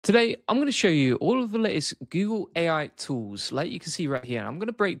Today, I'm going to show you all of the latest Google AI tools, like you can see right here. I'm going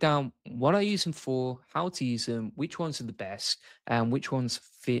to break down what I use them for, how to use them, which ones are the best, and which ones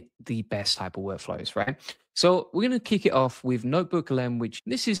fit the best type of workflows, right? So we're going to kick it off with Notebook LM, which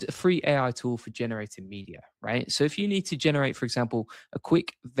this is a free AI tool for generating media, right? So if you need to generate, for example, a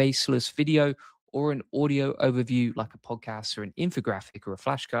quick faceless video or an audio overview like a podcast or an infographic or a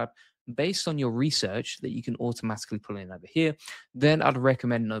flashcard, based on your research that you can automatically pull in over here, then I'd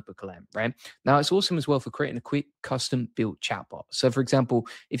recommend Notebook LM, right? Now, it's awesome as well for creating a quick custom built chatbot. So, for example,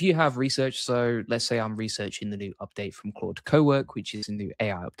 if you have research, so let's say I'm researching the new update from Claude Cowork, which is a new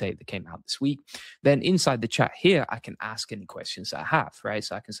AI update that came out this week, then inside the chat here, I can ask any questions that I have, right?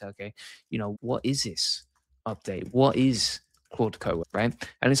 So I can say, okay, what is this update? What is Claude Cowork, right?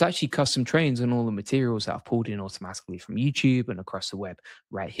 And it's actually custom trained on all the materials that I've pulled in automatically from YouTube and across the web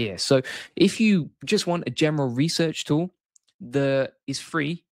right here. So if you just want a general research tool, that is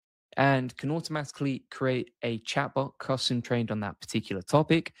free and can automatically create a chatbot custom trained on that particular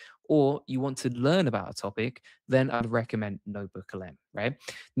topic, or you want to learn about a topic, then I'd recommend Notebook LM, right?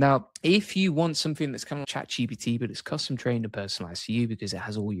 Now, if you want something that's kind of chat GPT, but it's custom trained and personalized for you because it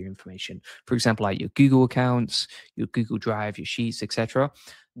has all your information, for example, like your Google accounts, your Google Drive, your Sheets, etc.,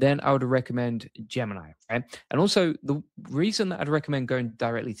 then I would recommend Gemini, right? And also, the reason that I'd recommend going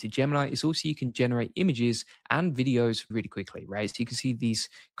directly to Gemini is also you can generate images and videos really quickly, right? So you can see these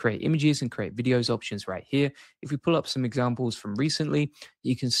create images and create videos options right here. If we pull up some examples from recently,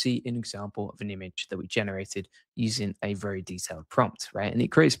 you can see an example of an image that we generated using a very detailed prompt, right? And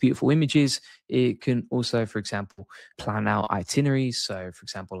it creates beautiful images. It can also, for example, plan out itineraries. So, for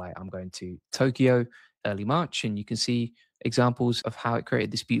example, like I'm going to Tokyo early March, and you can see examples of how it created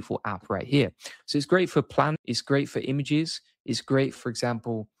this beautiful app right here. So it's great for plan, it's great for images, it's great, for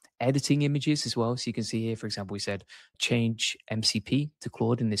example, editing images as well. So you can see here, for example, we said change MCP to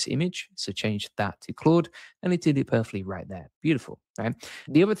Claude in this image. So change that to Claude, and it did it perfectly right there. Beautiful, right?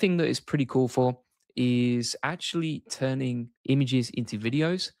 The other thing that is pretty cool for is actually turning images into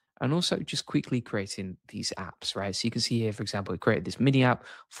videos and also just quickly creating these apps, right? So you can see here, for example, it created this mini app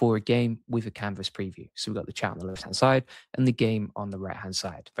for a game with a canvas preview. So we've got the chat on the left hand side and the game on the right hand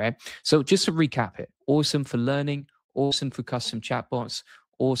side, right? So just to recap it, awesome for learning, awesome for custom chatbots,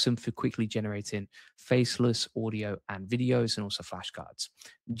 awesome for quickly generating faceless audio and videos and also flashcards.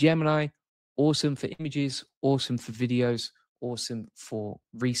 Gemini, awesome for images, awesome for videos, awesome for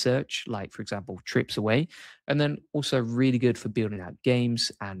research, like for example, trips away, and then also really good for building out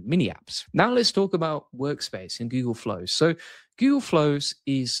games and mini apps. Now let's talk about Workspace and Google Flows. So Google Flows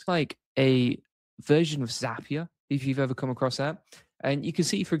is like a version of Zapier, if you've ever come across that. And you can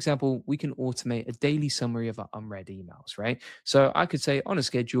see, for example, we can automate a daily summary of our unread emails, right? So I could say on a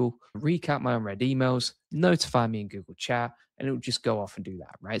schedule, recap my unread emails, notify me in Google Chat, and it will just go off and do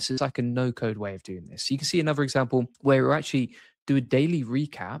that, right? So it's like a no code way of doing this. So you can see another example where we actually do a daily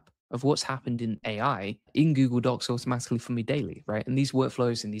recap of what's happened in AI in Google Docs automatically for me daily, right? And these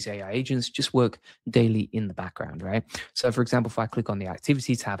workflows and these AI agents just work daily in the background, right? So for example, if I click on the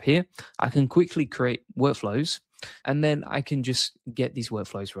activity tab here, I can quickly create workflows and then I can just get these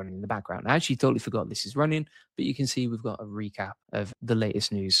workflows running in the background. I actually totally forgot this is running, but you can see we've got a recap of the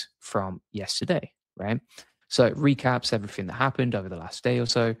latest news from yesterday, right? So it recaps everything that happened over the last day or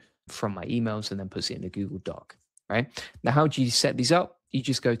so from my emails and then puts it in a Google Doc, right? Now, how do you set these up? You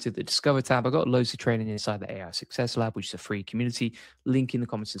just go to the Discover tab. I've got loads of training inside the AI Success Lab, which is a free community. Link in the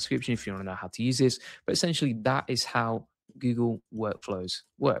comments description if you want to know how to use this. But essentially, that is how Google Workflows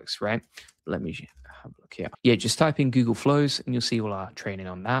works, right? Let me have a look here. Yeah, just type in Google Flows and you'll see all our training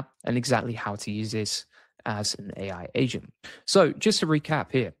on that and exactly how to use this as an AI agent. So just to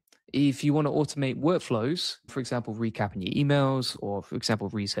recap here, if you want to automate workflows, for example, recapping your emails or, for example,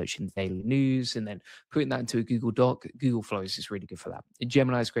 researching the daily news and then putting that into a Google Doc, Google Flows is really good for that.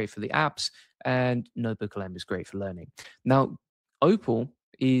 Gemini is great for the apps and Notebook LM is great for learning. Now, Opal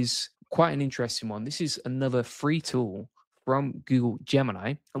is quite an interesting one. This is another free tool from Google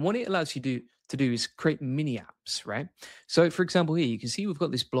Gemini. And what it allows you to do is create mini apps, right? So, for example, here you can see we've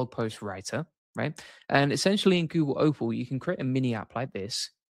got this blog post writer, right? And essentially in Google Opal, you can create a mini app like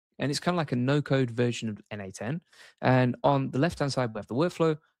this and it's kind of like a no-code version of NA10. And on the left-hand side, we have the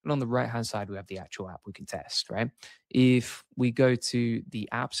workflow, and on the right-hand side, we have the actual app we can test, right? If we go to the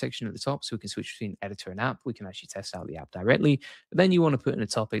app section at the top, so we can switch between editor and app, we can actually test out the app directly. But then you want to put in a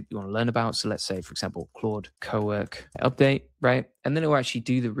topic you want to learn about. So let's say, for example, Claude Cowork update, right? And then it will actually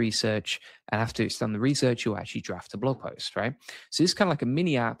do the research. And after it's done the research, you'll actually draft a blog post, right? So it's kind of like a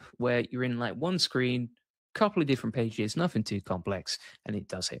mini app where you're in like one screen, couple of different pages, nothing too complex, and it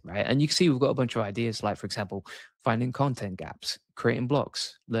does it, right? And you can see we've got a bunch of ideas, like, for example, finding content gaps, creating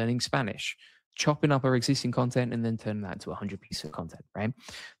blocks, learning Spanish, chopping up our existing content, and then turning that into 100 pieces of content, right?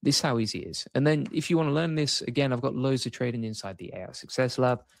 This is how easy it is. And then if you want to learn this, again, I've got loads of training inside the AI Success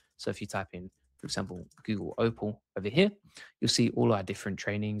Lab. So if you type in, for example, Google Opal over here, you'll see all our different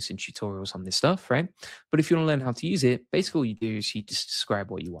trainings and tutorials on this stuff, right? But if you want to learn how to use it, basically all you do is you just describe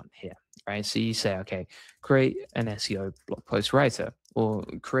what you want here, right? So you say, okay, create an SEO blog post writer, or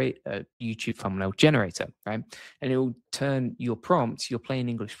create a YouTube thumbnail generator, right? And it will turn your prompt, your plain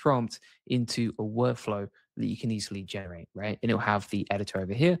English prompt, into a workflow that you can easily generate, right? And it'll have the editor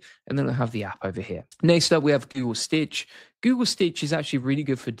over here, and then it'll have the app over here. Next up, we have Google Stitch. Google Stitch is actually really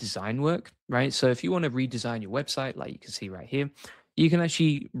good for design work, right? So if you want to redesign your website, like you can see right here, you can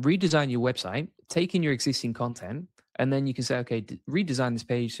actually redesign your website, take in your existing content, and then you can say, okay, redesign this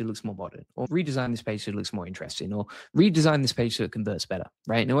page so it looks more modern, or redesign this page so it looks more interesting, or redesign this page so it converts better,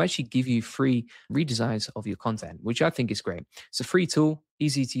 right? And it'll actually give you free redesigns of your content, which I think is great. It's a free tool,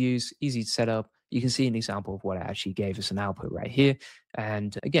 easy to use, easy to set up. You can see an example of what it actually gave us an output right here.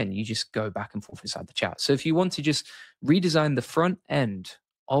 And again, you just go back and forth inside the chat. So if you want to just redesign the front end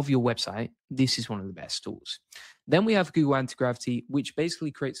of your website, this is one of the best tools. Then we have Google Anti-Gravity, which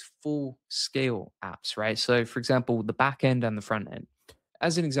basically creates full scale apps, right? So for example, the back end and the front end.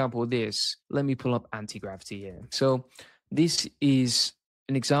 As an example of this, let me pull up Anti-Gravity here. So this is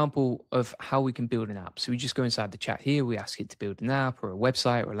an example of how we can build an app. So we just go inside the chat here, we ask it to build an app or a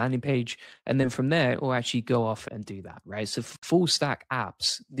website or a landing page, and then from there, it will actually go off and do that, right? So for full stack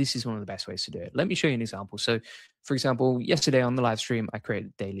apps, this is one of the best ways to do it. Let me show you an example. So for example, yesterday on the live stream, I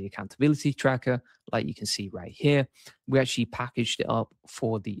created a daily accountability tracker, like you can see right here. We actually packaged it up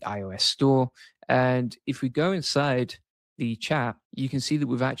for the iOS store. And if we go inside the chat, you can see that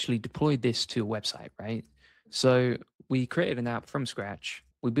we've actually deployed this to a website, right? So we created an app from scratch,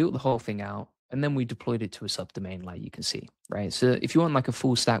 we built the whole thing out, and then we deployed it to a subdomain, like you can see, right? So if you want like a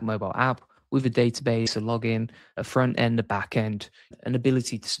full stack mobile app with a database, a login, a front end, a back end, an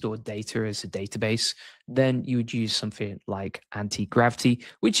ability to store data as a database, then you would use something like Anti-Gravity,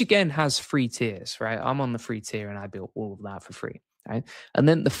 which again has free tiers, right? I'm on the free tier and I built all of that for free. Right? And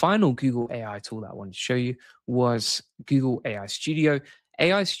then the final Google AI tool that I wanted to show you was Google AI Studio.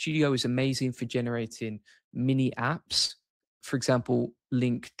 AI Studio is amazing for generating mini apps, for example,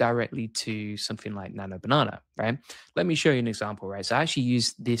 link directly to something like Nano Banana, right? Let me show you an example, right? So I actually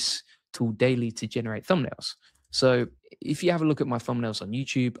use this tool daily to generate thumbnails. So if you have a look at my thumbnails on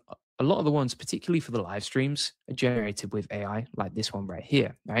YouTube, a lot of the ones, particularly for the live streams, are generated with AI, like this one right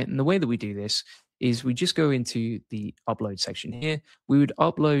here, right? And the way that we do this is we just go into the upload section here. We would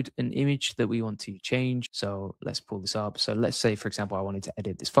upload an image that we want to change. So let's pull this up. So let's say, for example, I wanted to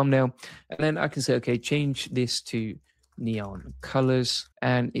edit this thumbnail, and then I can say, okay, change this to neon colors.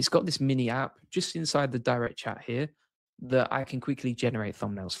 And it's got this mini app just inside the direct chat here that I can quickly generate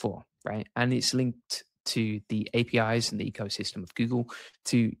thumbnails for, right? And it's linked to the APIs and the ecosystem of Google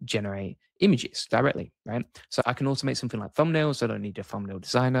to generate images directly, right? So I can automate something like thumbnails. I don't need a thumbnail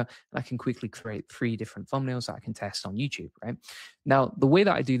designer. I can quickly create 3 different thumbnails that I can test on YouTube, right? Now, the way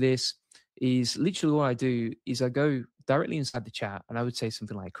that I do this is literally what I do is I go directly inside the chat and I would say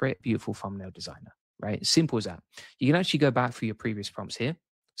something like create a beautiful thumbnail designer, right? Simple as that. You can actually go back for your previous prompts here.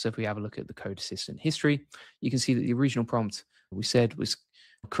 So if we have a look at the code assistant history, you can see that the original prompt we said was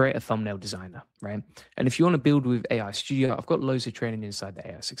create a thumbnail designer, right? And if you want to build with AI Studio, I've got loads of training inside the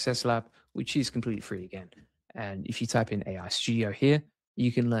AI Success Lab, which is completely free again. And if you type in AI Studio here,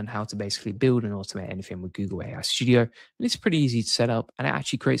 you can learn how to basically build and automate anything with Google AI Studio. And it's pretty easy to set up, and it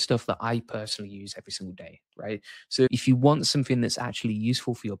actually creates stuff that I personally use every single day, right? So if you want something that's actually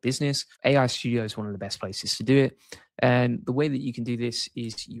useful for your business, AI Studio is one of the best places to do it. And the way that you can do this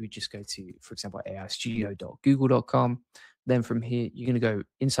is you would just go to, for example, aistudio.google.com. Then from here, you're going to go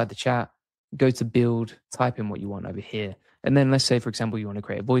inside the chat, go to build, type in what you want over here. And then let's say, for example, you want to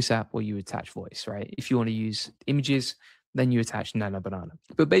create a voice app where you attach voice, right? If you want to use images, then you attach Nano Banana.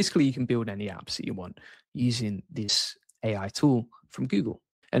 But basically, you can build any apps that you want using this AI tool from Google.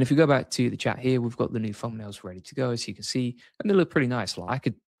 And if we go back to the chat here, we've got the new thumbnails ready to go, as you can see, and they look pretty nice. Like I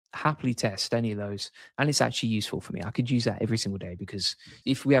could happily test any of those, and it's actually useful for me. I could use that every single day, because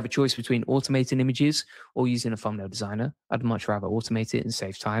if we have a choice between automating images or using a thumbnail designer, I'd much rather automate it and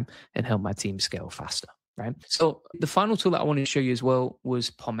save time and help my team scale faster, right? So the final tool that I wanted to show you as well was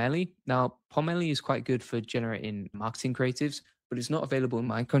Pomeli. Now, Pomeli is quite good for generating marketing creatives, but it's not available in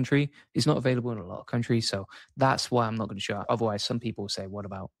my country. It's not available in a lot of countries. So that's why I'm not going to show it. Otherwise, some people say, what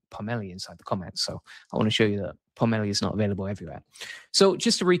about Pomeli inside the comments? So I want to show you that Pomeli is not available everywhere. So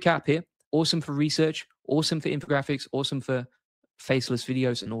just to recap here, awesome for research, awesome for infographics, awesome for faceless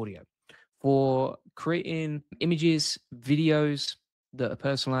videos and audio. For creating images, videos that are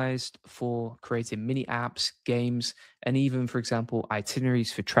personalized, for creating mini apps, games, and even, for example,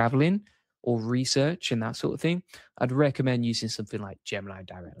 itineraries for traveling or research and that sort of thing, I'd recommend using something like Gemini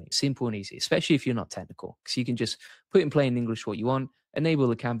directly. Simple and easy, especially if you're not technical, because you can just put in plain English what you want, enable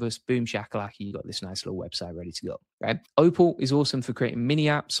the canvas, boom, shakalaka, you got this nice little website ready to go, right? Opal is awesome for creating mini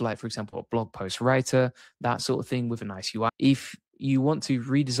apps, like, for example, a blog post writer, that sort of thing with a nice UI. If you want to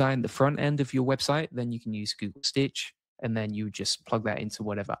redesign the front end of your website, then you can use Google Stitch, and then you just plug that into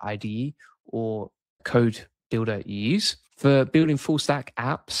whatever IDE or code builder you use. For building full stack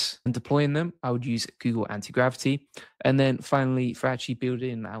apps and deploying them, I would use Google Anti-Gravity. And then finally, for actually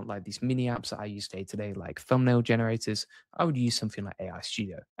building out like these mini apps that I use day to day, like thumbnail generators, I would use something like AI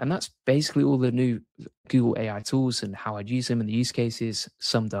Studio. And that's basically all the new Google AI tools and how I'd use them and the use cases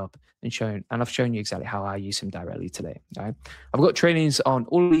summed up and shown. And I've shown you exactly how I use them directly today. Right? I've got trainings on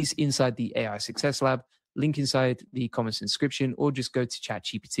all of these inside the AI Success Lab. Link inside the comments and description, or just go to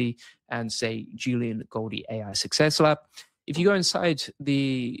ChatGPT and say Julian Goldie AI Success Lab. If you go inside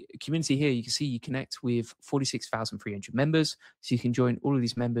the community here, you can see you connect with 46,300 members. So you can join all of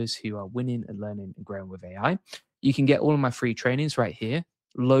these members who are winning and learning and growing with AI. You can get all of my free trainings right here.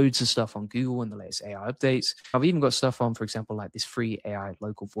 Loads of stuff on Google and the latest AI updates. I've even got stuff on, for example, like this free AI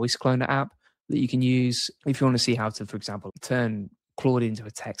local voice cloner app that you can use if you want to see how to, for example, turn Claude into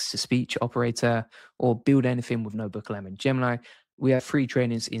a text-to-speech operator or build anything with NotebookLM and Gemini. We have free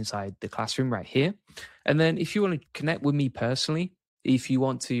trainings inside the classroom right here. And then if you want to connect with me personally, if you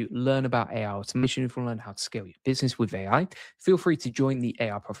want to learn about AI automation, if you want to learn how to scale your business with AI, feel free to join the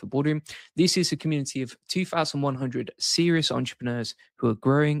AI Profit Boardroom. This is a community of 2,100 serious entrepreneurs who are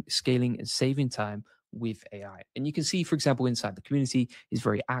growing, scaling, and saving time with AI. And you can see, for example, inside the community is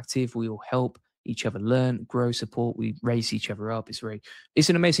very active. We all help each other learn, grow, support. We raise each other up. It's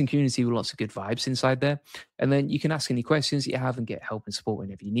an amazing community with lots of good vibes inside there. And then you can ask any questions that you have and get help and support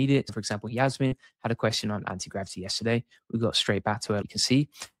whenever you need it. For example, Yasmin had a question on anti-gravity yesterday. We got straight back to her. You can see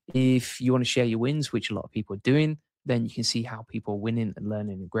if you want to share your wins, which a lot of people are doing, then you can see how people are winning and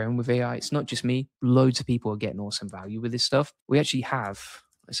learning and growing with AI. It's not just me. Loads of people are getting awesome value with this stuff. We actually have,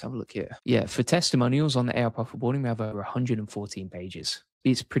 let's have a look here. Yeah, for testimonials on the AI Profit Boarding, we have over 114 pages.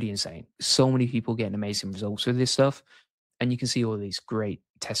 It's pretty insane. So many people getting amazing results with this stuff. And you can see all these great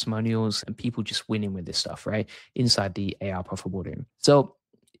testimonials and people just winning with this stuff, right? Inside the AI Profit Boardroom. So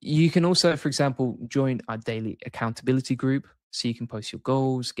you can also, for example, join our daily accountability group. So you can post your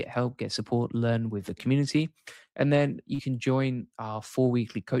goals, get help, get support, learn with the community. And then you can join our 4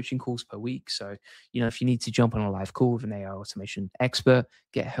 weekly coaching calls per week. So, if you need to jump on a live call with an AI automation expert,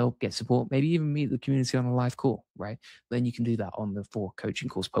 get help, get support, maybe even meet the community on a live call, right? Then you can do that on the 4 coaching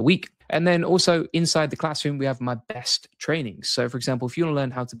calls per week. And then also inside the classroom, we have my best trainings. So for example, if you want to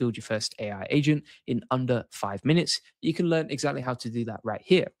learn how to build your first AI agent in under 5 minutes, you can learn exactly how to do that right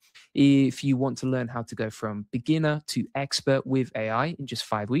here. If you want to learn how to go from beginner to expert with AI in just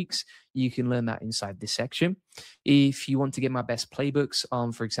 5 weeks, you can learn that inside this section. If you want to get my best playbooks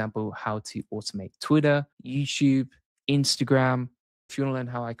on, for example, how to automate Twitter, YouTube, Instagram, if you want to learn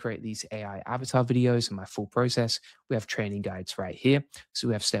how I create these AI avatar videos and my full process, we have training guides right here. So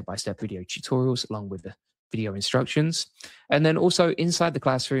we have step-by-step video tutorials along with the video instructions. And then also inside the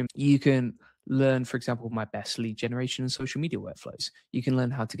classroom, you can learn, for example, my best lead generation and social media workflows. You can learn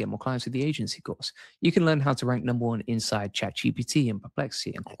how to get more clients with the agency course. You can learn how to rank #1 inside ChatGPT and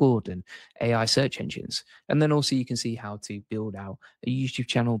Perplexity and Claude and AI search engines. And then also you can see how to build out a YouTube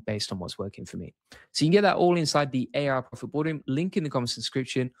channel based on what's working for me. So you can get that all inside the AI Profit Boardroom, link in the comments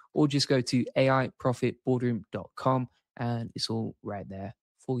description, or just go to aiprofitboardroom.com and it's all right there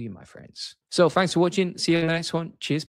for you, my friends. So thanks for watching. See you in the next one. Cheers.